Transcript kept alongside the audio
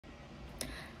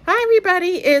Hi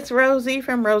everybody, it's Rosie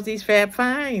from Rosie's Fab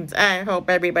Finds. I hope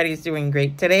everybody's doing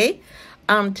great today.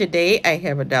 Today I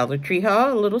have a Dollar Tree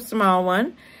haul, a little small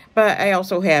one, but I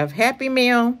also have Happy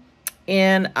Meal.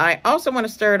 And I also want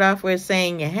to start off with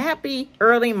saying a happy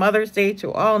early Mother's Day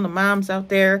to all the moms out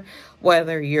there,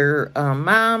 whether you're a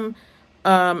mom,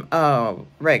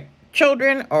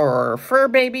 children or fur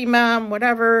baby mom,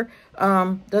 whatever.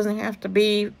 Doesn't have to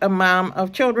be a mom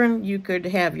of children. You could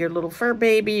have your little fur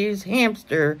babies,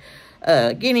 hamster,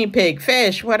 guinea pig,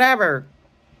 fish, whatever.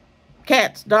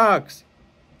 Cats, dogs.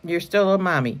 You're still a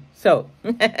mommy. So,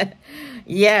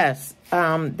 yes,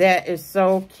 that is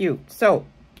so cute. So,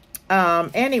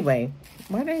 anyway,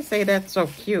 why did I say that's so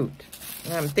cute?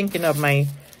 I'm thinking of my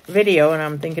video and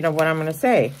I'm thinking of what I'm going to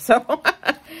say. So,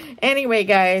 anyway,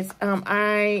 guys,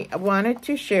 I wanted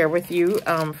to share with you,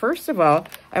 first of all,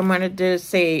 I wanted to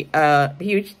say a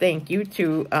huge thank you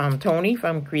to Tony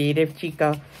from Creative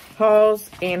Chica Hauls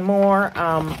and More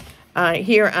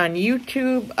here on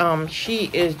YouTube. She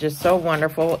is just so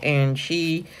wonderful, and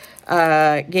she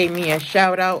gave me a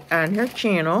shout out on her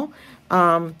channel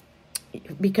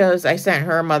because I sent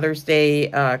her a Mother's Day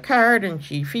card, and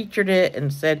she featured it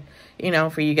and said, you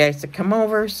know, for you guys to come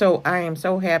over. So I am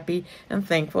so happy and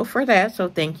thankful for that. So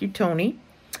thank you, Tony.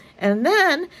 And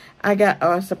then I got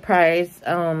a surprise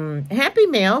Happy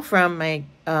Mail from my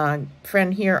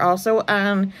friend here also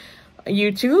on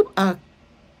YouTube,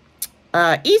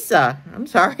 Isa. I'm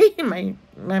sorry,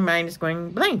 my mind is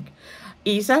going blank.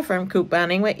 Isa from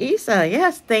Couponing with Isa.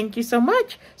 Yes, thank you so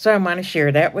much. So I want to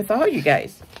share that with all you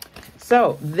guys.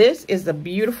 So this is a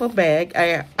beautiful bag.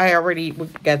 I already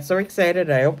got so excited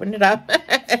I opened it up.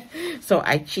 So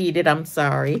I cheated, I'm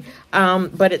sorry.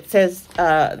 But it says,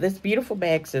 this beautiful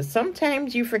bag says,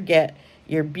 sometimes you forget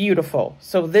you're beautiful.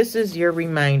 So this is your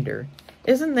reminder.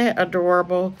 Isn't that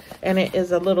adorable? And it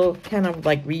is a little kind of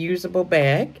like reusable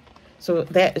bag. So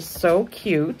that is so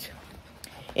cute.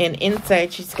 And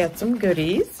inside she's got some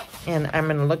goodies. And I'm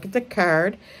going to look at the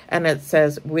card. And it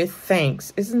says, with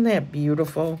thanks. Isn't that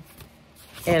beautiful?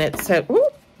 And it said, ooh,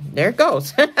 there it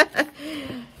goes.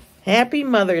 Happy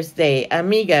Mother's Day,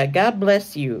 amiga. God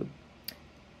bless you.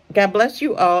 God bless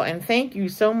you all, and thank you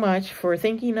so much for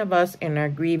thinking of us in our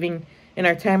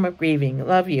time of grieving.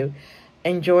 Love you.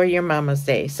 Enjoy your Mama's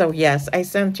Day. So yes, I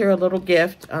sent her a little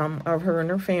gift of her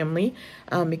and her family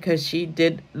because she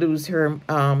did lose her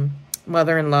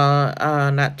mother-in-law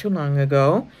not too long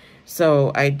ago.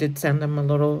 So I did send them a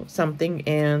little something,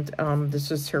 and this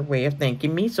is her way of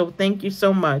thanking me. So thank you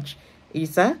so much,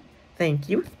 Isa. Thank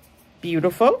you.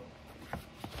 Beautiful.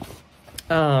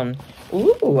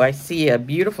 Ooh, I see a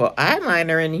beautiful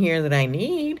eyeliner in here that I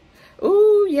need.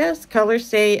 Ooh, yes, Color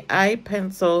Stay Eye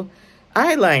Pencil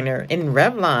Eyeliner in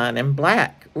Revlon and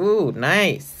black. Ooh,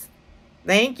 nice.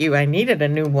 Thank you. I needed a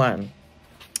new one.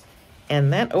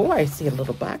 And then, oh, I see a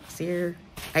little box here.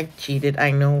 I cheated,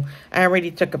 I know. I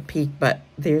already took a peek, but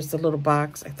there's the little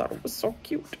box. I thought it was so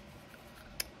cute.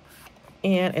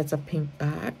 And it's a pink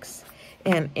box.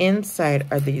 And inside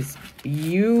are these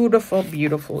beautiful,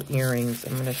 beautiful earrings.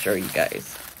 I'm going to show you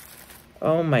guys.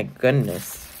 Oh my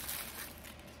goodness.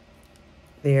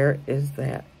 There is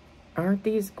that. Aren't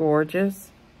these gorgeous?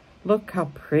 Look how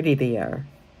pretty they are.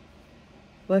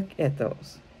 Look at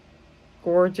those.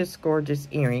 Gorgeous, gorgeous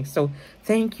earrings. So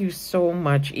thank you so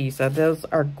much, Isa. Those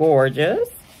are gorgeous.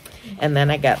 And then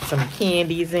I got some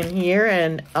candies in here,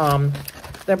 and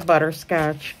the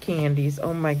butterscotch candies.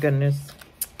 Oh my goodness.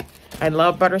 I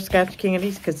love butterscotch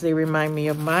candies because they remind me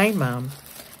of my mom.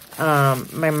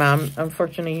 My mom,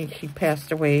 unfortunately, she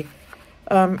passed away.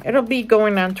 It'll be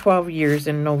going on 12 years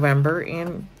in November,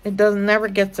 and it never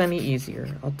gets any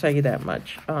easier. I'll tell you that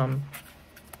much.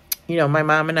 You know, my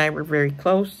mom and I were very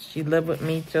close. She lived with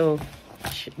me till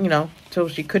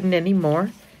she couldn't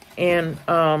anymore. And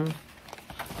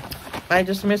I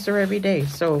just miss her every day.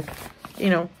 So, you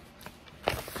know,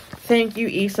 thank you,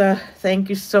 Isa. Thank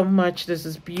you so much. This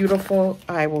is beautiful.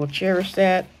 I will cherish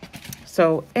that.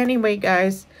 So, anyway,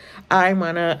 guys, I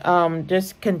want to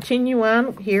just continue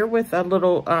on here with a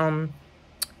little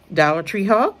Dollar Tree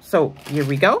haul. So, here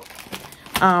we go.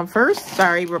 First,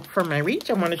 sorry for my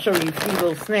reach, I want to show you a few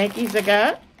little snackies I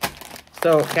got.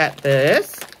 So, got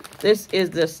this. This is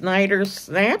the Snyder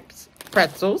Snaps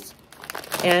Pretzels.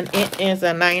 And it is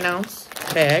a 9-ounce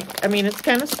bag. I mean, it's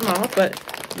kind of small, but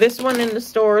this one in the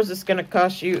stores is going to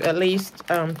cost you at least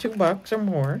 $2 or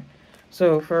more.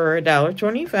 So, for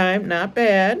 $1.25, not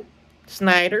bad.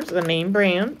 Snyder's, the name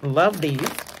brand. Love these.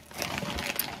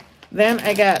 Then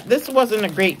I got, this wasn't a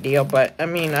great deal, but, I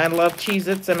mean, I love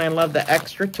Cheez-Its, and I love the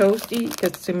extra toasty,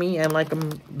 because to me, I like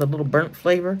them, the little burnt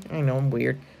flavor. I know, I'm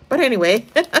weird. But anyway,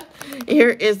 Here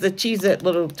is the Cheez-It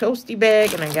little toasty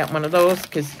bag, and I got one of those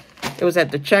because it was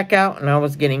at the checkout, and I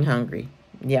was getting hungry.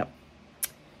 Yep.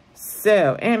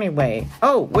 So, anyway.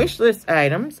 Oh, wish list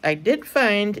items. I did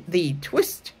find the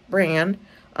Twist brand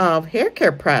of hair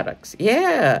care products.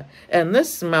 Yeah. And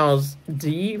this smells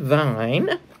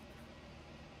divine.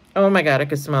 Oh, my God. I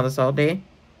could smell this all day.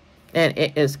 And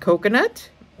it is coconut.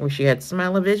 Wish you had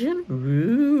smell-o-vision.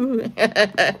 Ooh.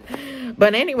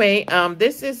 But anyway,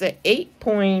 this is an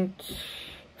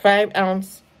 8.5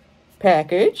 ounce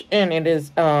package, and it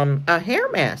is a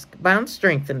hair mask, bond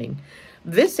strengthening.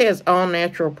 This has all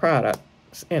natural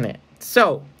products in it.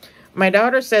 So, my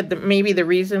daughter said that maybe the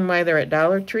reason why they're at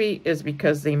Dollar Tree is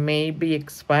because they may be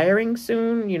expiring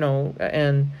soon, you know,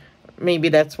 and maybe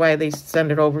that's why they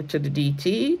send it over to the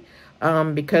DT,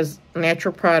 because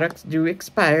natural products do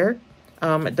expire.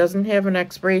 It doesn't have an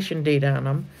expiration date on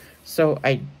them, so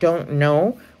I don't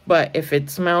know. But if it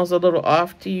smells a little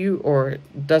off to you or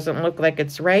doesn't look like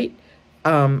it's right,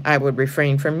 I would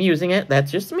refrain from using it.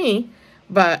 That's just me.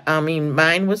 But, I mean,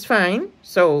 mine was fine.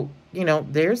 So, you know,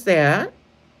 there's that.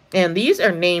 And these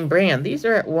are name brand. These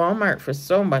are at Walmart for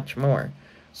so much more.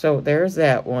 So, there's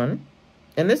that one.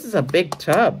 And this is a big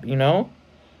tub, you know.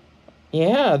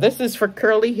 Yeah, this is for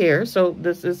curly hair. So,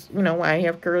 this is, you know, I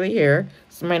have curly hair.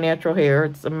 This is my natural hair.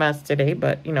 It's a mess today,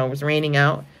 but, you know, it was raining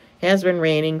out. It has been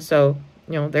raining, so,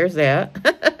 you know, there's that.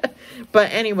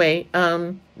 But anyway,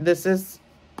 this is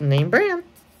name brand.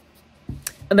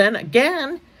 And then,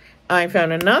 again, I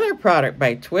found another product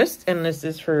by Twist, and this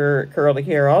is for curly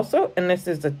hair also. And this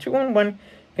is a 2-in-1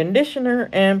 conditioner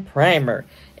and primer.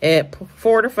 It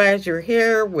fortifies your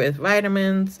hair with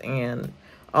vitamins and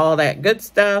all that good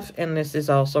stuff. And this is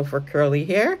also for curly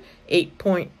hair,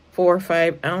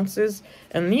 8.45 ounces.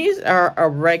 And these are a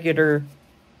regular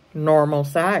normal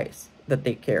size that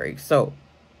they carry. So,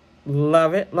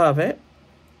 love it, love it.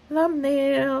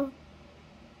 Thumbnail.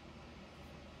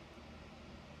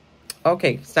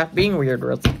 Okay, stop being weird,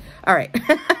 Rosie. All right,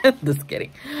 just kidding.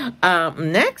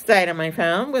 Next item I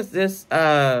found was this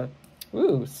Spa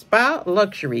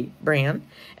Luxury brand,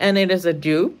 and it is a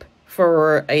dupe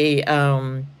for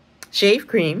a shave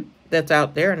cream that's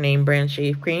out there, a name brand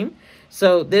shave cream.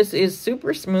 So this is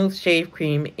super smooth shave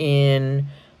cream in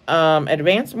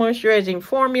advanced moisturizing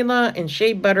formula and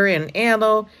shea butter and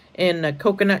aloe in a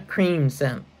coconut cream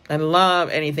scent. I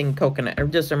love anything coconut. It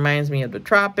just reminds me of the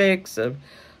tropics, of,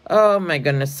 oh my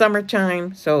goodness,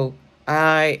 summertime. So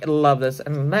I love this.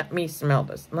 And let me smell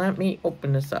this. Let me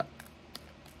open this up.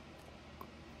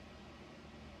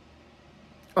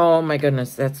 Oh my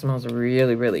goodness, that smells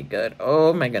really, really good.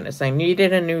 Oh my goodness, I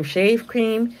needed a new shave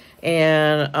cream.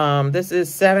 And this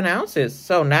is 7 ounces,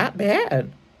 so not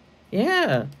bad.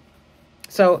 Yeah.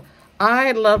 So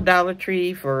I love Dollar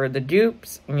Tree for the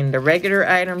dupes and the regular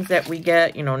items that we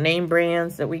get, you know, name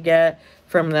brands that we get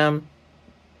from them.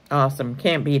 Awesome.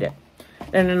 Can't beat it.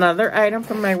 Then another item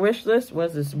from my wish list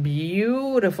was this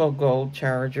beautiful gold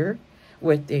charger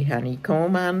with the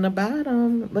honeycomb on the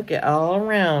bottom. Look at all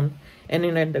around. And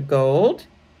then the gold.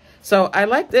 So I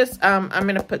like this. I'm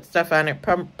going to put stuff on it.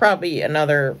 Probably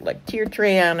another like tier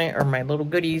tray on it or my little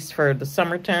goodies for the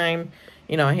summertime.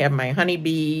 You know, I have my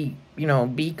honeybee, you know,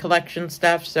 bee collection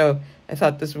stuff. So I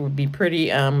thought this would be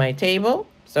pretty on my table.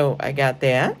 So I got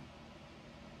that.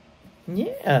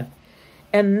 Yeah.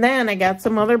 And then I got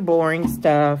some other boring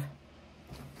stuff.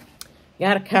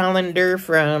 Got a calendar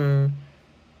from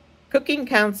Cooking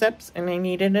Concepts, and I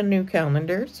needed a new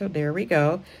calendar, so there we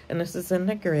go. And this is in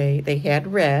the gray. They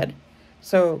had red,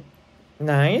 so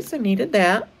nice. I needed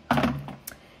that.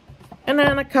 And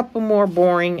then a couple more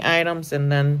boring items,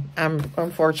 and then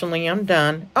unfortunately I'm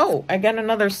done. Oh, I got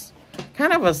another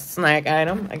kind of a snack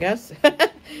item, I guess,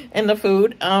 in the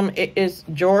food. It is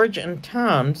George and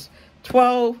Tom's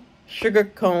 12 sugar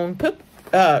cone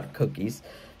cookies,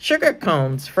 sugar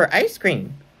cones for ice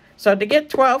cream. So to get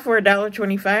 12 for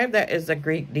 $1.25, that is a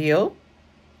great deal.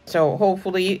 So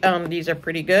hopefully these are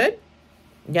pretty good.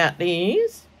 Got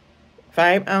these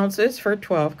 5 ounces for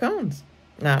 12 cones.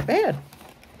 Not bad.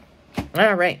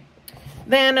 All right.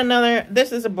 Then another,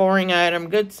 this is a boring item.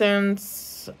 Good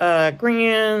Sense,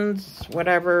 Grands,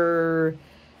 whatever.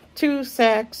 2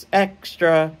 sacks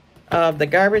extra of the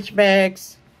garbage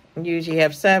bags. Usually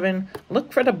have 7.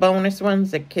 Look for the bonus ones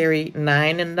that carry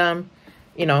 9 in them.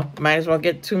 You know, might as well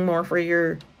get 2 more for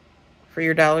your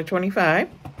 $1.25.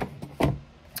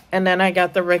 And then I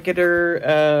got the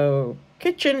regular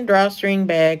kitchen drawstring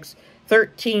bags,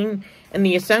 13 in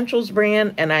the Essentials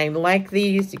brand. And I like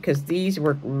these because these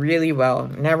work really well.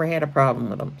 Never had a problem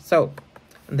with them. So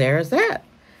there's that.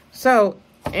 So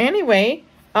anyway,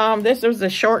 this was a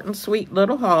short and sweet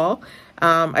little haul.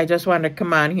 I just wanted to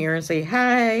come on here and say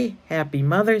hi. Happy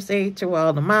Mother's Day to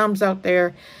all the moms out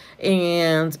there.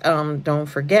 And don't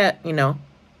forget,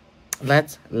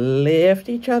 let's lift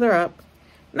each other up,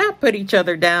 not put each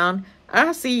other down.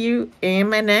 I'll see you in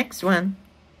my next one.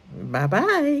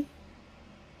 Bye-bye.